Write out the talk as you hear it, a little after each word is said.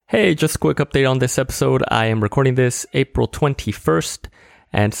Hey, just a quick update on this episode. I am recording this April 21st.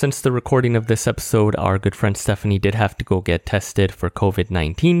 And since the recording of this episode, our good friend Stephanie did have to go get tested for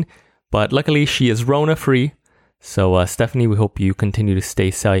COVID-19. But luckily, she is Rona-free. So, Stephanie, we hope you continue to stay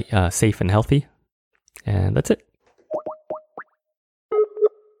safe and healthy. And that's it.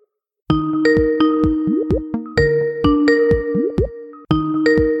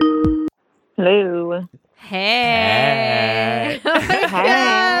 Hello. Hey. Oh my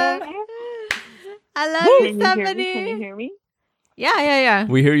God. I love you, Stephanie. Can you hear me? Yeah.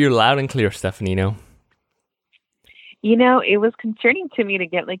 We hear you loud and clear, Stephanie, no? You know, it was concerning to me to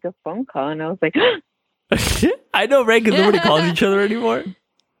get like a phone call, and I was like, I know, right? Because nobody calls each other anymore.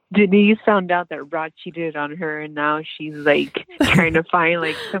 Denise found out that Rod cheated on her, and now she's like trying to find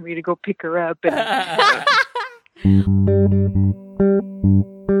like somebody to go pick her up. And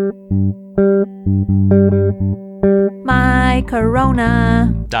My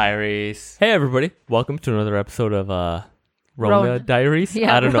Corona Diaries. Hey, everybody. Welcome to another episode of Rona Diaries.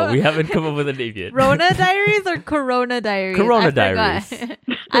 Yeah, I don't know. We haven't come up with a name yet. Rona Diaries or Corona Diaries? Corona Diaries.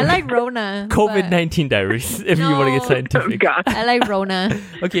 I like Rona. COVID-19 Diaries, if you want to get oh scientific. God, I like Rona.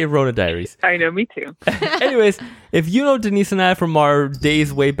 Okay, Rona Diaries. I know, me too. Anyways, if you know Denise and I from our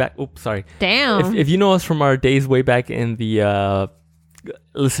days way back... Oops, sorry. Damn. If you know us from our days way back in the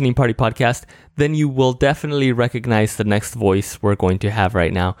Listening Party podcast, then you will definitely recognize the next voice we're going to have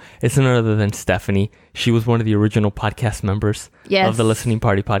right now. It's none other than Stephanie. She was one of the original podcast members of the Listening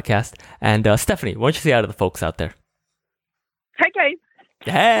Party podcast. And Stephanie, why don't you say hi to the folks out there? Hi, guys.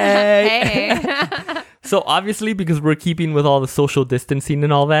 Hey! Hey. So obviously, because we're keeping with all the social distancing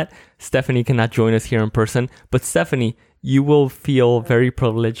and all that, Stephanie cannot join us here in person. But Stephanie, you will feel very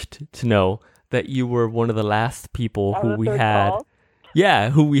privileged to know that you were one of the last people who we had... Call? Yeah,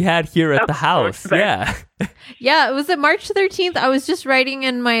 who we had here at the house. Yeah. Yeah, it was at March 13th. I was just writing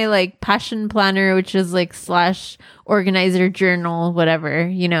in my like passion planner, which is like / organizer journal, whatever,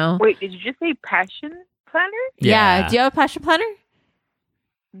 you know. Wait, did you just say passion planner? Yeah. Do you have a passion planner?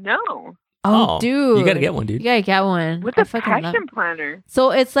 No. Oh, dude. You got to get one, dude. You gotta get one. What's I a fucking love- passion planner?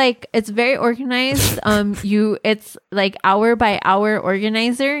 So it's like it's very organized. It's like hour by hour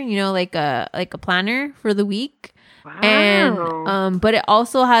organizer, you know, like a planner for the week. Wow. And but it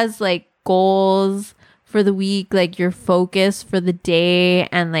also has like goals for the week, like your focus for the day,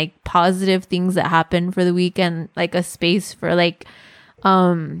 and like positive things that happen for the week, and like a space for like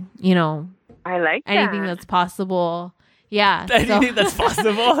you know, I like anything that. that's possible. Yeah. Anything that's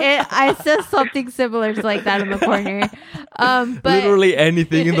possible. I said something similar to like that in the corner. But Literally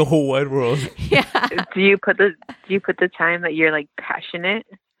anything in the whole wide world. yeah. Do you put the time that you're like passionate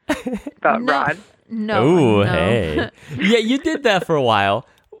about No. Rod? No. Ooh, no. hey. Yeah, you did that for a while.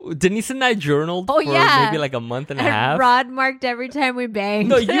 Denise and I journaled for maybe like a month and a half. Rod marked every time we banged.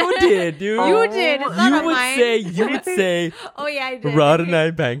 No, you did, dude. You did. It's not You on mine. would say, Oh yeah, I did. Rod and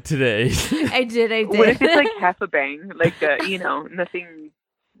I banged today. I did. What if it's like half a bang? Like, nothing,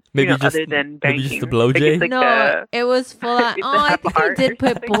 Maybe you know, just other than banging. maybe just a blow Like, J. it's like No, it was full on. it's Oh, a I half think I heart did or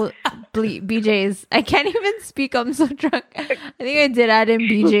put BJ's. I can't even speak. I'm so drunk. I think I did add in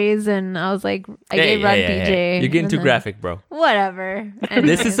BJ's, and I was like, I gave Rod BJ. You're getting and too then- graphic, bro. Whatever. This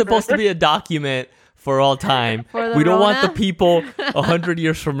Anyways. is supposed to be a document for all time. For the We don't want the Rona? people 100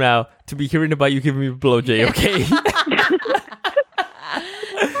 years from now to be hearing about you giving me a blow J, okay?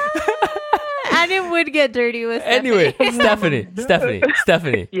 And it would get dirty with Anyway, Stephanie.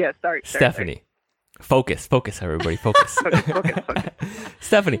 Stephanie. Yeah, sorry. Stephanie. Focus, everybody, focus. Focus.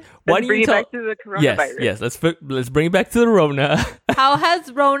 Stephanie, why Let's don't bring you it tell... back to the coronavirus. Yes, let's bring it back to the Rona. How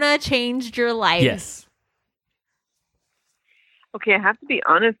has Rona changed your life? Yes. Okay, I have to be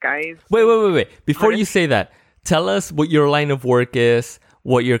honest, guys. Wait. Before you say that, tell us what your line of work is,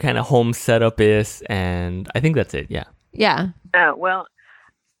 what your kind of home setup is, and I think that's it, yeah. Yeah. Well,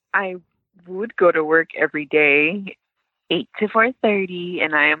 I would go to work every day, 8 to 4:30,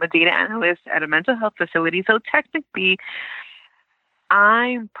 and I am a data analyst at a mental health facility. So technically,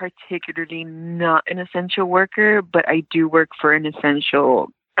 I'm particularly not an essential worker, but I do work for an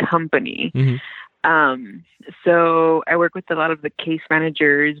essential company. Mm-hmm. So I work with a lot of the case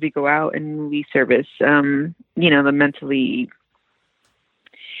managers. We go out and we service, the mentally,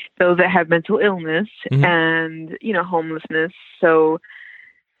 those that have mental illness and, homelessness. So,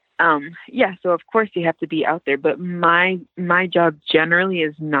 so of course you have to be out there, but my job generally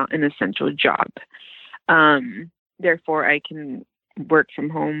is not an essential job. Therefore I can work from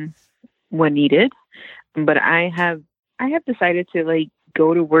home when needed, but I have decided to like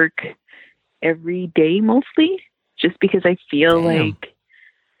go to work every day mostly, just because I feel like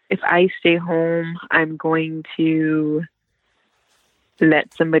if I stay home, I'm going to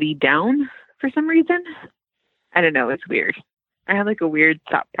let somebody down for some reason. I don't know. It's weird. I have like a weird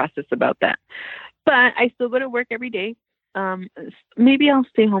thought process about that. But I still go to work every day. Maybe I'll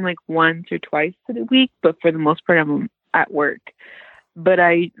stay home like once or twice a week, but for the most part, I'm at work. But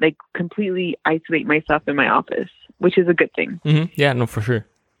I like completely isolate myself in my office, which is a good thing. Mm-hmm. Yeah, no, for sure.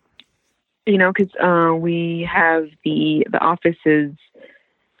 You know, because we have the offices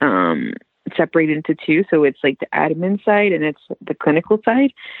separated into two. So it's like the admin side and it's the clinical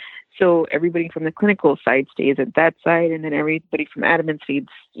side. So everybody from the clinical side stays at that side, and then everybody from admin stays,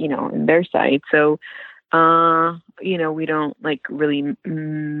 you know, in their side. So, you know, we don't like really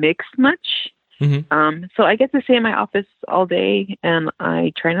mix much. Mm-hmm. So I get to stay in my office all day, and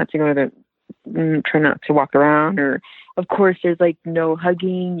I try not to try not to walk around. Or, of course, there's like no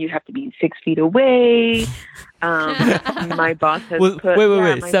hugging. You have to be 6 feet away. My boss has wait,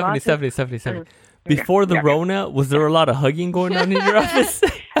 yeah, Stephanie. Before the Rona, was there a lot of hugging going on in your office?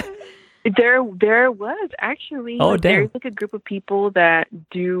 There was actually. Oh, damn. There's like a group of people that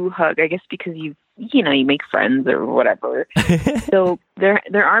do hug. I guess because you make friends or whatever. So there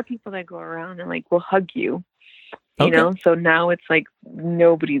are people that go around and like will hug you. You know, so now it's like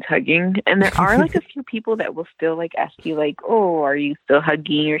nobody's hugging, and there are like a few people that will still like ask you like, "Oh, are you still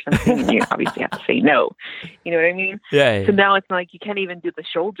hugging?" or something, and you obviously have to say no. You know what I mean? Yeah. So now it's like you can't even do the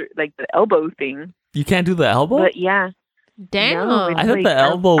shoulder, like the elbow thing. You can't do the elbow? But yeah. Damn. No, I thought like, the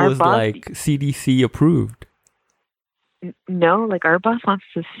elbow our was boss, like CDC approved. No, like our boss wants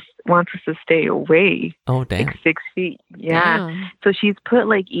us to stay away. Oh, damn. Like 6 feet. Yeah. Damn. So she's put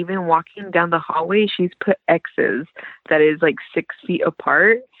like, even walking down the hallway, she's put X's that is like 6 feet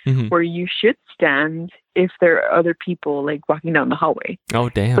apart, Mm-hmm. where you should stand if there are other people like walking down the hallway. Oh,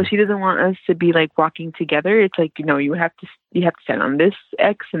 damn. So she doesn't want us to be like walking together. It's like, you know, you have to stand on this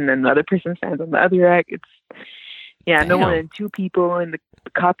X, and then the other person stands on the other X. It's Damn. no more than two people in the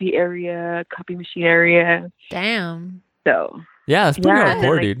copy machine area. Damn. So Yeah, it's pretty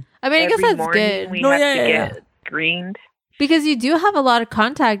hardcore, like, dude. I mean, I guess every that's morning good. We have to get screened. Because you do have a lot of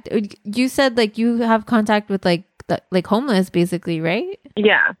contact. You said like you have contact with like homeless, basically, right?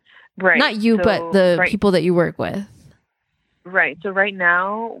 Yeah, right. Not you, So, but the people that you work with. Right. So right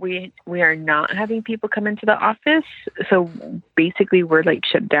now we are not having people come into the office. So basically we're like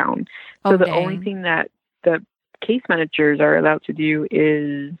shut down. So the only thing that the case managers are allowed to do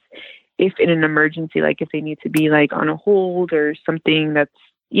is, if in an emergency, like if they need to be like on a hold or something that's,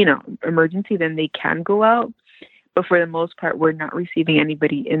 you know, emergency, then they can go out. But for the most part, we're not receiving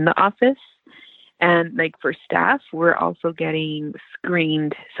anybody in the office. And like for staff, we're also getting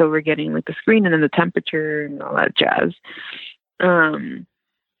screened. So we're getting like the screen and then the temperature and all that jazz.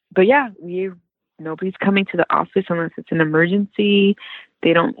 But yeah, nobody's coming to the office unless it's an emergency.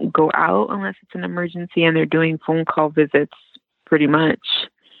 They don't go out unless it's an emergency, and they're doing phone call visits pretty much.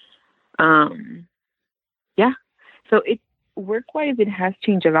 Yeah. So work-wise, it has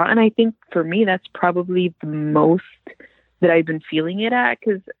changed a lot. And I think for me, that's probably the most that I've been feeling it at.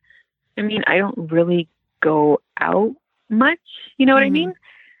 Cause I mean, I don't really go out much, you know what I mean?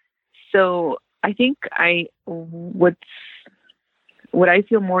 So I think what I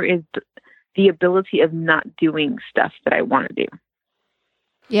feel more is the ability of not doing stuff that I want to do.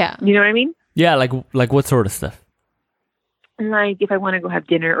 Yeah. You know what I mean? Yeah, like what sort of stuff? Like if I want to go have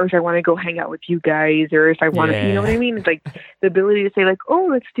dinner, or if I want to go hang out with you guys, or if I want to, you know what I mean? It's like the ability to say like, oh,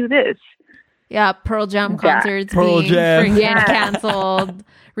 let's do this. Yeah, Pearl Jam concerts Pearl being Jam. freaking canceled,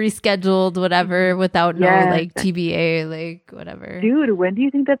 rescheduled, whatever, without no like TBA, like whatever. Dude, when do you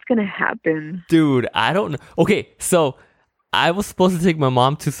think that's gonna happen? Dude, I don't know. Okay, so I was supposed to take my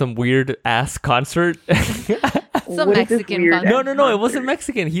mom to some weird ass concert. Some Mexican concert. No, it wasn't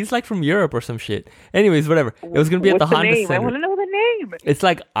Mexican. He's like from Europe or some shit. Anyways, whatever. It was gonna be at the Honda name? Center. I want to know the name. It's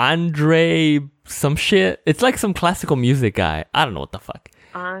like Andre some shit. It's like some classical music guy. I don't know what the fuck.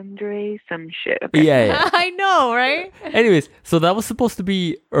 Andre some shit. Okay. Yeah. I know, right? Anyways, so that was supposed to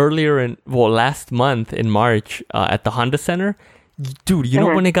be last month in March at the Honda Center. Dude, you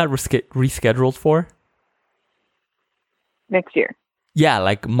know when it got rescheduled for? Next year. Yeah,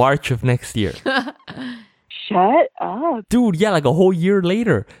 like March of next year. Shut up. Dude, yeah, like a whole year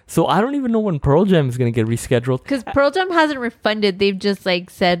later. So I don't even know when Pearl Jam is going to get rescheduled. Because Pearl Jam hasn't refunded. They've just like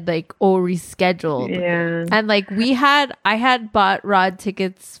said like, oh, rescheduled. Yeah. And like I had bought Rod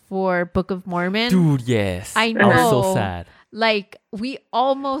tickets for Book of Mormon. Dude, yes. I know. I was so sad. Like we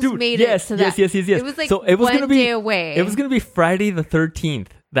almost Dude, made it to that. Yes. It was like so it was one gonna be, day away. It was going to be Friday the 13th.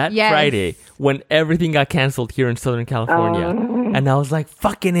 That Yes. Friday when everything got canceled here in Southern California. And I was like,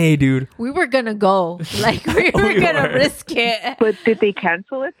 fucking A, dude. We were gonna go. Like, we were gonna risk it. But did they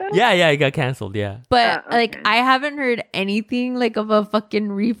cancel it though? Yeah, it got canceled, yeah. But okay. like, I haven't heard anything like of a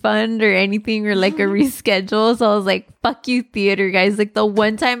fucking refund or anything or like a reschedule. So I was like, fuck you, theater guys. Like, the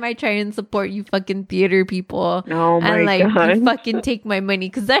one time I try and support you fucking theater people. Oh my and like, God. you fucking take my money.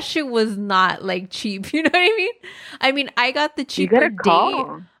 Because that shit was not like cheap. You know what I mean? I mean, I got the cheaper You gotta date.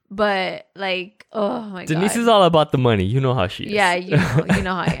 call. But like, oh my Denise God. is all about the money. You know how she is. Yeah, you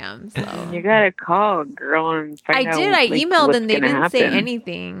know how I am. So You gotta call, girl, and find out. I like, emailed what's and they gonna didn't say happen.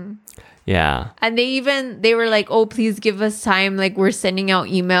 anything. Yeah. And they were like, oh, please give us time. Like, we're sending out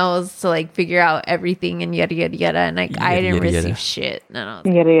emails to like figure out everything and yada, yada, yada. And like, I didn't receive shit. No.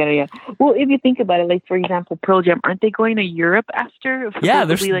 Yeah. Well, if you think about it, like, for example, Pearl Jam, aren't they going to Europe after? Yeah,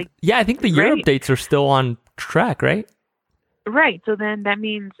 Supposedly, I think the Europe Right. dates are still on track, right? Right. So then that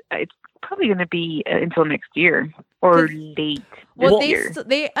means it's probably going to be until next year or late. Well, this year.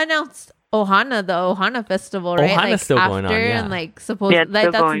 they announced the Ohana Festival, right? Ohana's like still after going on, yeah. and like supposed Yeah, it's like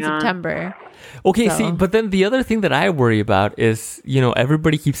still that's in going on. September. Okay, So- see, but then the other thing that I worry about is,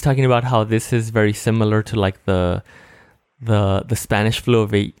 everybody keeps talking about how this is very similar to like the Spanish flu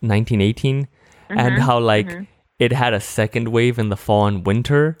of 1918 and how like it had a second wave in the fall and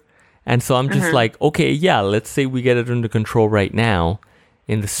winter. And so I'm just like, okay, yeah, let's say we get it under control right now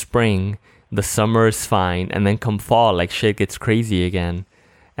in the spring, the summer is fine, and then come fall, like shit gets crazy again.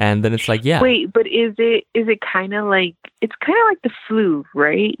 And then it's like, yeah. Wait, but is it kind of like, it's kind of like the flu,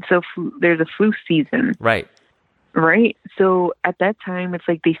 right? So there's a flu season, Right. right? So at that time, it's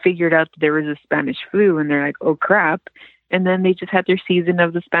like they figured out that there was a Spanish flu and they're like, oh crap. And then they just had their season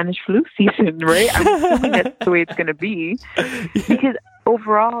of the Spanish flu season, right? I'm assuming that's the way it's going to be. Because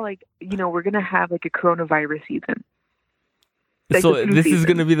overall, like, we're going to have like a coronavirus season. Like So the flu this is season.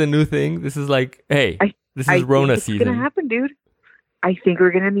 going to be the new thing. This is like, hey, this is Rona think season. It's going to happen, dude. I think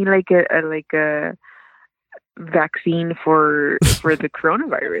we're going to need like a vaccine for the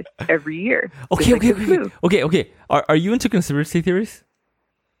coronavirus every year. Okay, Just like okay, the flu. okay. Are you into conspiracy theories?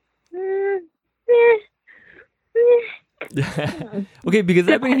 Okay, because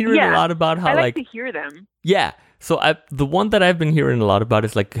I've been hearing a lot about how I like to hear them. yeah. So the one that I've been hearing a lot about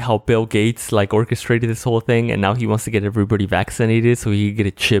is like how Bill Gates like orchestrated this whole thing, and now he wants to get everybody vaccinated so he can get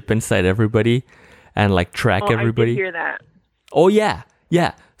a chip inside everybody and like track everybody. I did hear that. Oh yeah.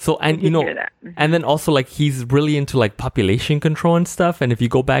 So and did hear that. and then also like he's really into like population control and stuff. And if you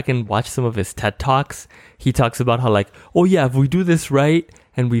go back and watch some of his TED Talks, he talks about how like, oh yeah, if we do this right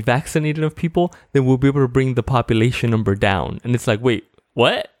and we vaccinate enough people, then we'll be able to bring the population number down. And it's like, wait,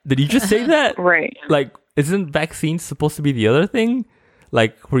 what? Did you just say that? Right. Like, isn't vaccines supposed to be the other thing?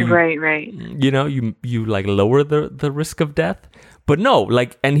 Like where you, Right. you like lower the risk of death? But no,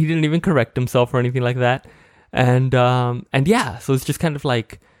 like, and he didn't even correct himself or anything like that. And yeah, so it's just kind of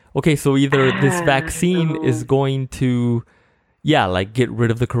like, okay, so either this vaccine is going to, yeah, like get rid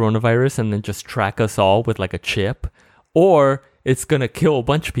of the coronavirus and then just track us all with like a chip, or it's gonna kill a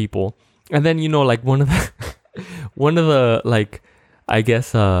bunch of people. And then like one of the like, I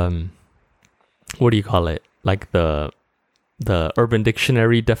guess what do you call it? Like the Urban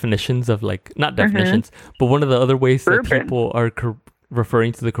Dictionary definitions of like, not definitions, but one of the other ways that people are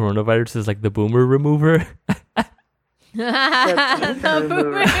referring to the coronavirus is like the boomer remover. The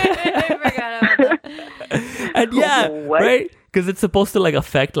boomer. I forgot about that. And yeah, What? right? Because it's supposed to like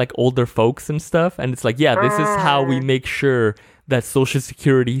affect like older folks and stuff. And it's like, yeah, this is how we make sure that Social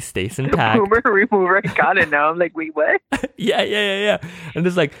Security stays intact. Boomer remover. I got it now. I'm like, wait, what? Yeah. And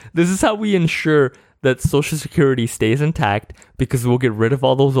it's like, this is how we ensure that Social Security stays intact, because we'll get rid of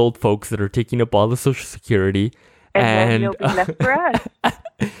all those old folks that are taking up all the Social Security. And then you'll be left for us.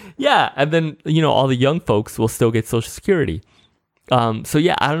 Yeah, and then all the young folks will still get Social Security. So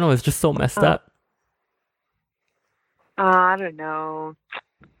yeah, I don't know. It's just so messed up. I don't know.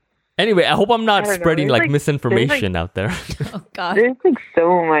 Anyway, I hope I'm not I don't know. spreading There's like like- misinformation out there. Oh God. There's like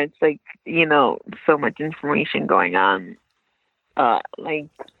so much, like, so much information going on. Like,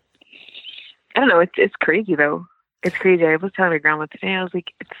 I don't know. It's crazy though. It's crazy. I was telling my grandma today. I was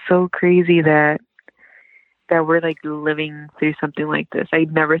like, it's so crazy that we're like living through something like this. I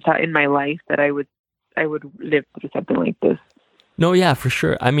never thought in my life that I would live through something like this. No, yeah, for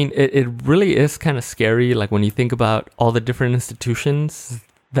sure. I mean, it really is kind of scary. Like when you think about all the different institutions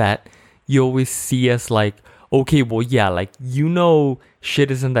that you always see as like, okay, well, yeah, like,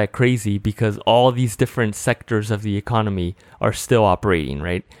 shit isn't that crazy because all these different sectors of the economy are still operating,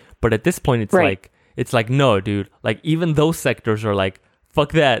 right? But at this point, it's like, no, dude, like even those sectors are like,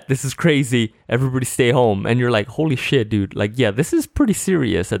 fuck that, this is crazy, everybody stay home. And you're like, holy shit, dude, like, yeah, this is pretty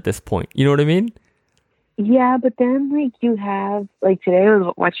serious at this point. You know what I mean? Yeah, but then like you have like today I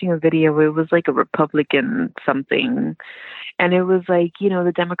was watching a video. It was like a Republican something, and it was like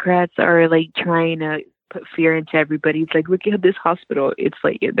the Democrats are like trying to put fear into everybody. It's like look at this hospital. It's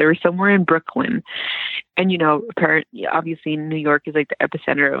like they were somewhere in Brooklyn, and apparently, obviously, New York is like the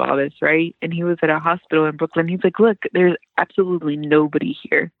epicenter of all this, right? And he was at a hospital in Brooklyn. He's like, look, there's absolutely nobody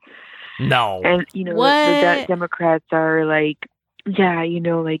here. No. And What? Democrats are like, yeah,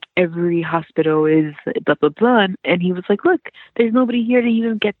 like every hospital is blah blah blah, and he was like, look, there's nobody here to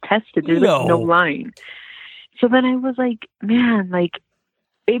even get tested. There's like no line. So then I was like, man, like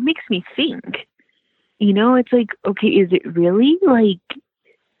it makes me think. It's like, okay, is it really like?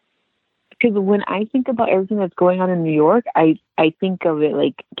 Because when I think about everything that's going on in New York, I think of it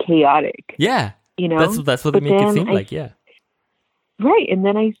like chaotic. Yeah. That's what they make it seem like. Yeah. Right, and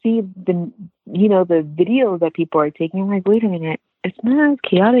then I see the videos that people are taking. I'm like, wait a minute, it's not as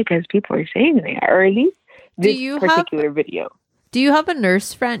chaotic as people are saying they are. Or at least this particular video. Do you have a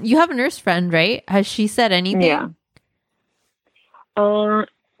nurse friend? You have a nurse friend, right? Has she said anything? Yeah.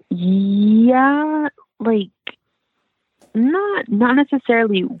 Yeah, like not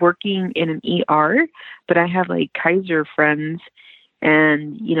necessarily working in an ER, but I have like Kaiser friends,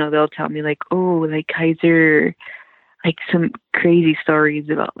 and they'll tell me like, oh, like Kaiser. Like some crazy stories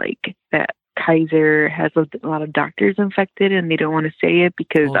about like that Kaiser has a lot of doctors infected and they don't want to say it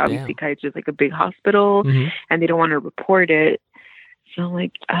because obviously Kaiser is like a big hospital and they don't want to report it. So I'm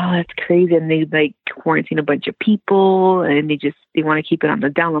like, oh, that's crazy. And they like quarantine a bunch of people and they want to keep it on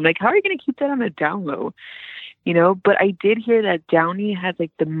the down low. I'm like, how are you going to keep that on the down low? But I did hear that Downey has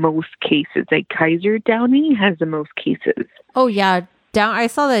like the most cases. Like Kaiser Downey has the most cases. Oh yeah. I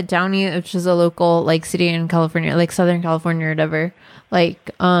saw that Downey, which is a local like city in California, like Southern California or whatever,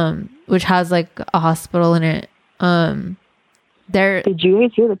 like which has like a hospital in it. There. Did you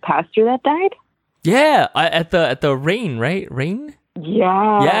guys hear the pastor that died? Yeah, at the Rain, right? Rain.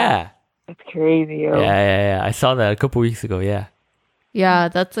 Yeah. Yeah. That's crazy. Yo. Yeah. I saw that a couple weeks ago. Yeah. Yeah,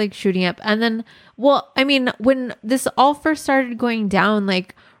 that's like shooting up. And then, well, I mean, when this all first started going down,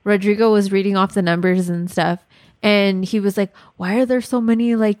 like Rodrigo was reading off the numbers and stuff. And he was like, why are there so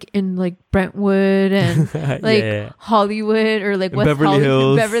many like in like Brentwood and like Hollywood or like West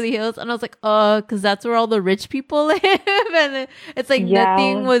Beverly Hills? And I was like, because that's where all the rich people live. And it's like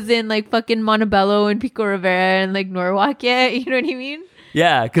nothing was in like fucking Montebello and Pico Rivera and like Norwalk yet. You know what I mean?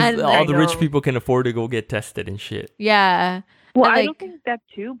 Yeah, because all the rich people can afford to go get tested and shit. Yeah. Well, and, I don't think that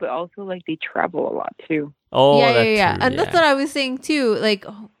too, but also like they travel a lot too. Oh, yeah. And that's what I was saying too. Like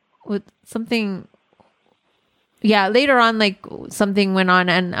with something... Yeah, later on, like, something went on,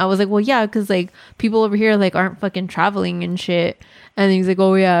 and I was like, well, yeah, because, like, people over here, like, aren't fucking traveling and shit. And he's like,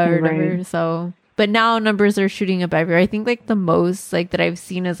 oh, yeah, or whatever. Right. So, but now numbers are shooting up everywhere. I think, like, the most, like, that I've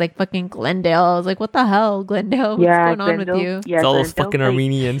seen is, like, fucking Glendale. I was like, what the hell, Glendale? What's going on with you? Yeah, it's all those fucking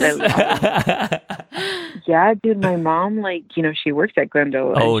Armenians. Yeah, dude, my mom, like, she works at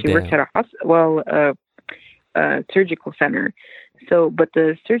Glendale. And she works at a hospital, surgical center. So, but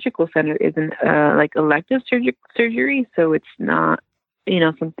the surgical center isn't like elective surgery, so it's not,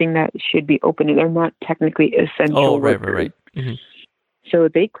 something that should be open. They're not technically essential. Oh, right. Mm-hmm. So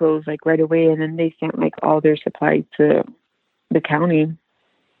they closed like right away, and then they sent like all their supplies to the county.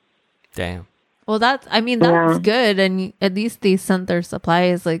 Damn. Well, that's good, and at least they sent their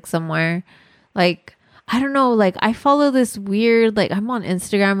supplies like somewhere, like. I don't know, like, I follow this weird, like, I'm on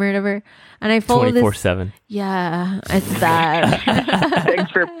Instagram or whatever, and I follow 24/7. Yeah, it's sad.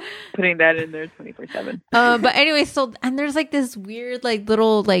 Thanks for putting that in there, 24/7. But anyway, so, and there's, like, this weird, like,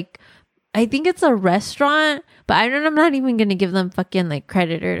 little, like, I think it's a restaurant, but I'm not even going to give them fucking, like,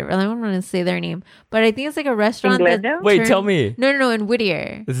 credit or whatever. I don't want to say their name, but I think it's, like, a restaurant that... Wait, tell me. No, in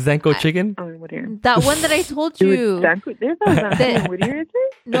Whittier. This is Zanko Chicken? Oh, in Whittier. That one that I told you. There's no Zanko in Whittier, is there?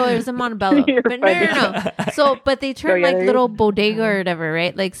 No, there's a Montebello. But no. So, but they turn, like, little bodega or whatever,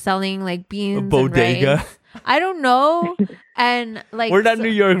 right? Like, selling, like, beans bodega. And rice. I don't know. And like, we're not New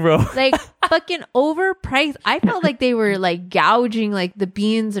York, bro. Like fucking overpriced. I felt like they were like gouging like the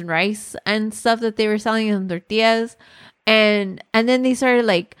beans and rice and stuff that they were selling in tortillas. And then they started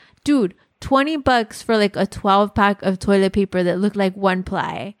like, dude, $20 for like a 12-pack of toilet paper that looked like one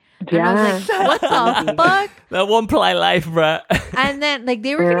ply. And I was like, what the fuck? That one ply life, bro. And then like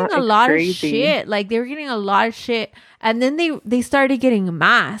they were getting a lot of shit. Like they were getting a lot of shit. And then they started getting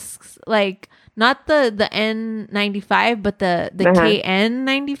masks. Like not the N95, but the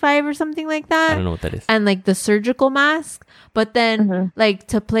KN95 or something like that. I don't know what that is. And like the surgical mask. But then like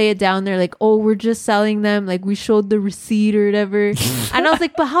to play it down, they're like, oh, we're just selling them. Like we showed the receipt or whatever. And I was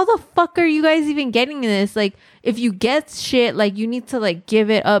like, but how the fuck are you guys even getting this? Like if you get shit, like you need to like give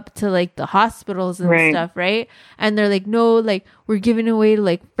it up to like the hospitals and stuff, right? And they're like, no, like we're giving away to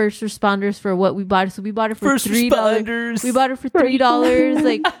like first responders for what we bought. So we bought it for $3. We bought it for $3.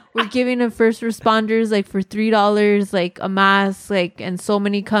 Like we're giving to first responders like for $3, like a mask, like, and so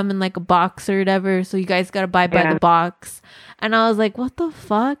many come in like a box or whatever. So you guys gotta buy by the box. And I was like, what the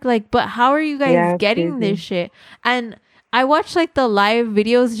fuck? Like, but how are you guys getting this shit? And I watched like the live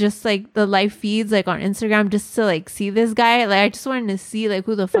videos, just like the live feeds, like on Instagram, just to like see this guy. Like I just wanted to see like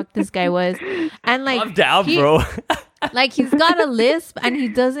who the fuck this guy was. And like I'm down, bro. Like he's got a lisp and he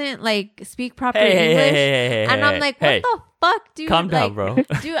doesn't like speak proper English. And I'm like, what the fuck, dude? Calm down, like, bro.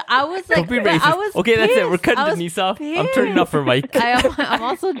 Dude, I was like, don't be racist. I was okay, pissed. That's it. We're cutting Denise off. Pissed. I'm turning off her mic. I'm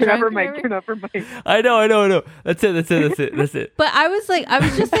also drunk. Turn off her mic. I know. That's it. But I was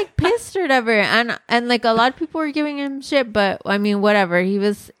just like pissed or whatever. And like a lot of people were giving him shit, but I mean, whatever. He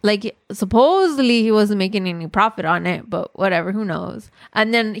was like, supposedly he wasn't making any profit on it, but whatever, who knows?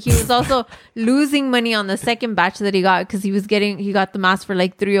 And then he was also losing money on the second batch that he got because he got the mask for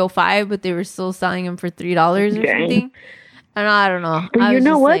like $305, but they were still selling him for $3 or something. And I don't know. But you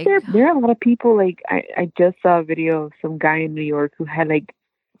know what? Like, there are a lot of people, like, I just saw a video of some guy in New York who had, like,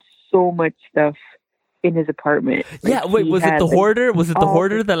 so much stuff in his apartment. Like, yeah, wait, was it the hoarder? Was it the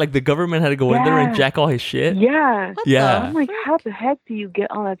hoarder that, like, the government had to go in there and jack all his shit? Yeah. Yeah. I'm like, how the heck do you get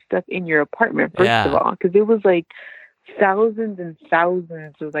all that stuff in your apartment, first of all? Because it was, like, thousands and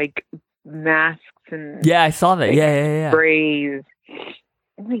thousands of, like, masks and... Yeah, I saw that. Like, yeah. sprays.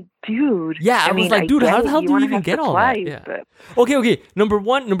 I'm like, dude. Yeah, I was like, dude, how the hell do you even get all that? Yeah. But... Okay. Number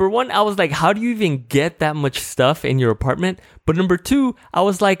one, I was like, how do you even get that much stuff in your apartment? But number two, I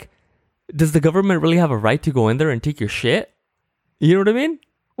was like, does the government really have a right to go in there and take your shit? You know what I mean?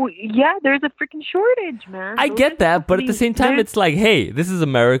 Well, yeah, there's a freaking shortage, man. I get that, but at the same time, it's like, hey, this is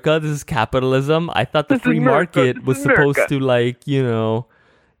America. This is capitalism. I thought the free market was supposed to, like, you know,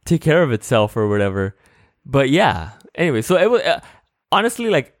 take care of itself or whatever. But yeah, anyway, so it was... honestly,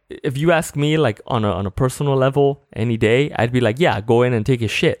 like, if you ask me, like, on a personal level, any day, I'd be like, yeah, go in and take a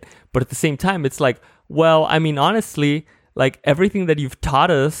shit. But at the same time, it's like, well, I mean, honestly, like, everything that you've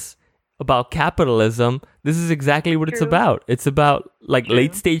taught us about capitalism, this is exactly what it's about. It's about, like,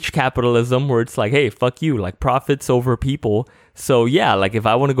 late-stage capitalism where it's like, hey, fuck you, like, profits over people. So, yeah, like, if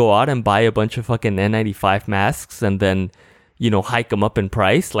I want to go out and buy a bunch of fucking N95 masks and then, you know, hike them up in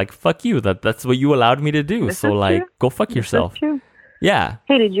price, like, fuck you. That's what you allowed me to do. This so, like, go fuck yourself. Yeah.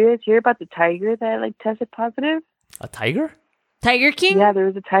 Hey, did you guys hear about the tiger that like tested positive? A tiger? Tiger King? Yeah, there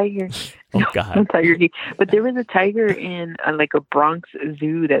was a tiger. Oh God, no Tiger King. But there was a tiger in like a Bronx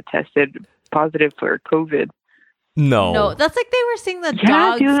zoo that tested positive for COVID. No, that's like they were saying that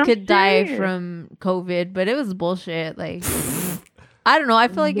dogs could die from COVID, but it was bullshit. Like, I don't know. I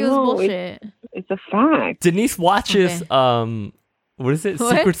feel like it was bullshit. It's a fact. Denise watches what is it?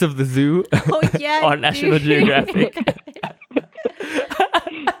 What? Secrets of the Zoo. Oh yeah, on National Geographic.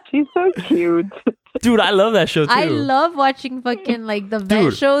 She's so cute. Dude, I love that show too. I love watching fucking like the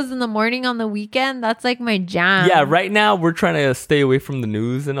vet shows in the morning on the weekend. That's like my jam. Yeah, right now we're trying to stay away from the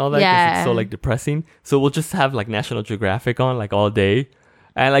news and all that because it's so like depressing. So we'll just have like National Geographic on like all day.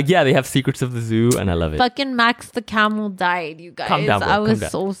 And like, yeah, they have Secrets of the Zoo and I love it. Fucking Max the camel died, you guys. Calm down, bro. I was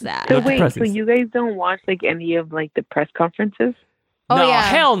so sad. So wait, so you guys don't watch like any of like the press conferences? Oh, no, yeah.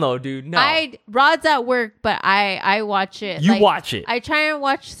 Hell no, dude. No. Rod's at work, but I watch it. You watch it. I try and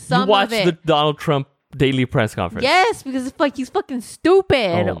watch some of it. You watch the Donald Trump daily press conference. Yes, because it's like he's fucking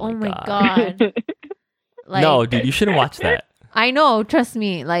stupid. Oh my god. Like, no, dude, you shouldn't watch that. I know, trust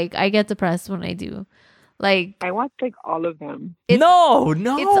me. Like I get depressed when I do. Like I watch like all of them. No,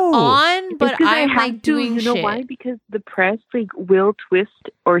 it's on, but I'm like doing shit. You know why? Because the press like will twist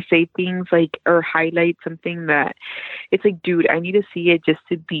or say things like or highlight something that it's like, dude, I need to see it just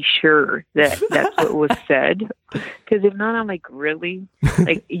to be sure that that's what was said. Because if not, I'm like, really?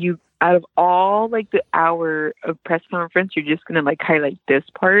 Like you, out of all like the hour of press conference, you're just gonna like highlight this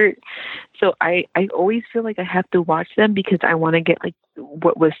part. So I always feel like I have to watch them because I want to get like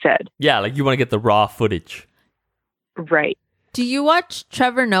what was said. Yeah, like you want to get the raw footage. Right. Do you watch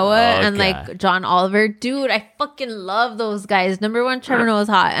Trevor Noah and like John Oliver? Dude, I fucking love those guys. Number one, Trevor Noah's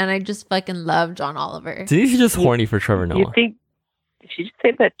hot, and I just fucking love John Oliver. Denise is just horny for Trevor Noah. You think? Did she just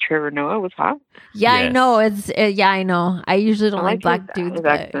say that Trevor Noah was hot? Yeah, yes. I know. Yeah, I know. I usually don't like black dudes,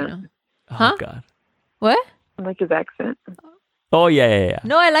 but you know. Oh God. What? I like his accent. Oh yeah.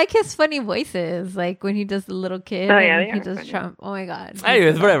 No, I like his funny voices, like when he does the little kid. Oh yeah, he does funny. Trump. Oh my God.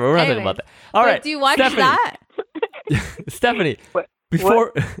 Anyways, whatever. We're not talking about that. All right. Do you watch Stephanie. that? Stephanie, what?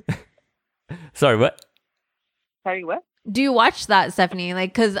 before. Sorry, what? Sorry, what? Do you watch that, Stephanie?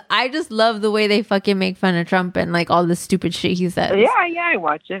 Like, because I just love the way they fucking make fun of Trump and like all the stupid shit he says. Yeah, I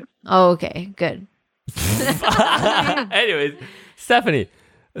watch it. Oh, okay, good. Anyways, Stephanie.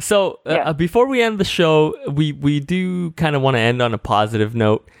 So before we end the show, we do kind of want to end on a positive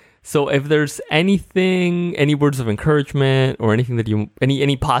note. So if there's anything, any words of encouragement or anything that you,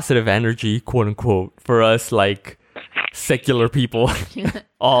 any positive energy, quote unquote, for us like secular people,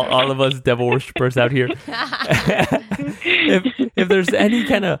 all of us devil worshippers out here. if there's any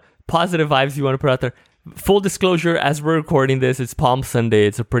kind of positive vibes you want to put out there, full disclosure, as we're recording this, it's Palm Sunday.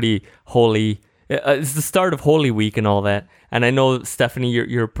 It's a pretty holy, it's the start of Holy Week and all that. And I know, Stephanie,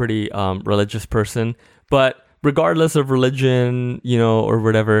 you're a pretty religious person, but regardless of religion, or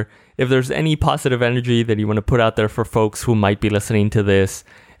whatever, if there's any positive energy that you want to put out there for folks who might be listening to this,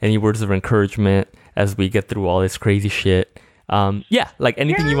 any words of encouragement as we get through all this crazy shit, like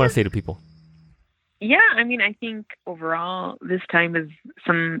anything you want to say to people. Yeah, I mean, I think overall this time is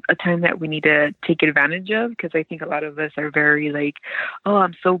a time that we need to take advantage of, because I think a lot of us are very like, oh,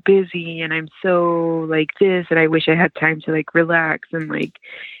 I'm so busy and I'm so like this, and I wish I had time to like relax and like,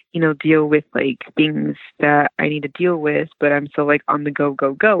 deal with like things that I need to deal with, but I'm so like on the go.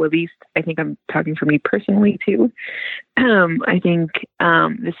 At least I think I'm talking for me personally too. I think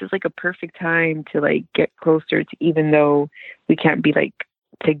this is like a perfect time to like get closer to, even though we can't be like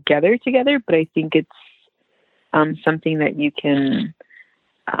together, but I think it's something that you can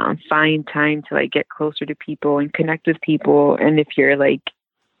find time to like get closer to people and connect with people. And if you're like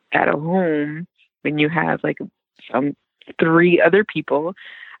at a home when you have like 3 other people,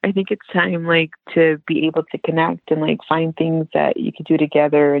 I think it's time like to be able to connect and like find things that you could do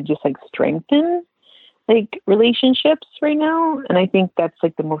together and just like strengthen like relationships right now. And I think that's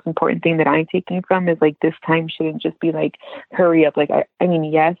like the most important thing that I'm taking from is like this time shouldn't just be like hurry up. Like I mean,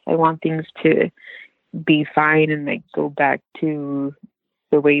 yes, I want things to be fine and like go back to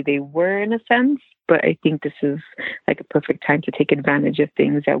the way they were in a sense, but I think this is like a perfect time to take advantage of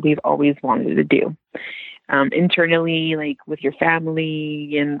things that we've always wanted to do internally, like with your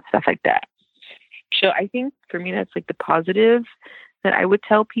family and stuff like that. So I think for me, that's like the positive that I would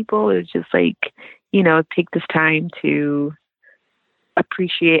tell people is just like, take this time to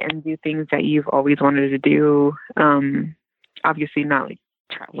appreciate and do things that you've always wanted to do. Obviously not like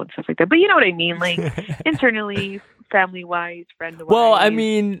travel and stuff like that, but you know what I mean? Like internally, family-wise, friend-wise. Well, I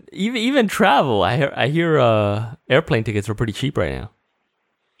mean, even travel. I hear airplane tickets are pretty cheap right now.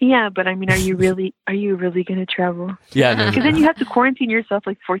 Yeah, but I mean, are you really going to travel? Yeah, because then you have to quarantine yourself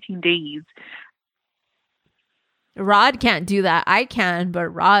like 14 days. Rod can't do that. I can, but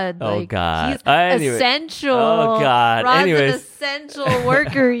Rod, God, he's essential. Oh God, Rod's an essential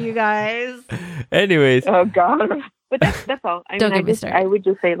worker, you guys. Anyways, oh God, but that's all. I would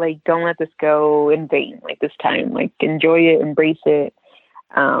just say like, don't let this go in vain. Like this time, like enjoy it, embrace it.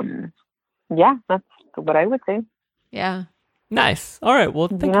 Yeah, that's what I would say. Yeah. Nice. All right. Well,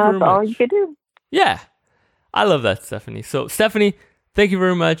 thank you very much. That's all you could do. Yeah, I love that, Stephanie. So, Stephanie, thank you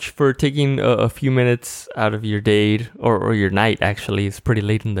very much for taking a few minutes out of your day or your night. Actually, it's pretty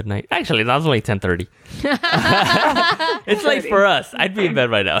late in the night. Actually, that's only 10:30. It's late for us. I'd be in bed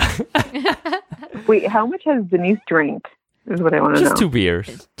right now. Wait, how much has Denise drank? Is what I want to know. Just 2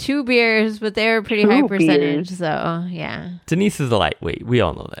 beers. 2 beers, but they're pretty high percentage. So yeah. Denise is a lightweight. We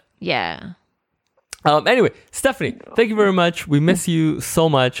all know that. Yeah. Anyway, Stephanie, thank you very much. We miss you so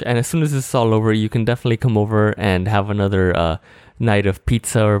much. And as soon as this is all over, you can definitely come over and have another night of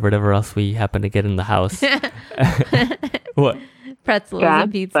pizza or whatever else we happen to get in the house. What? Pretzels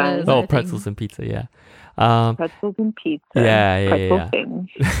and pizza. Oh, pretzels and pizza, yeah. Pretzels and pizza. Yeah.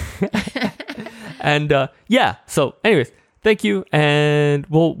 And so anyways, thank you. And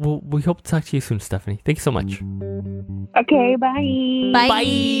we hope to talk to you soon, Stephanie. Thank you so much. Okay, bye.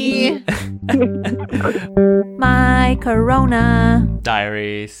 Bye. My Corona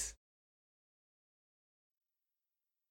Diaries.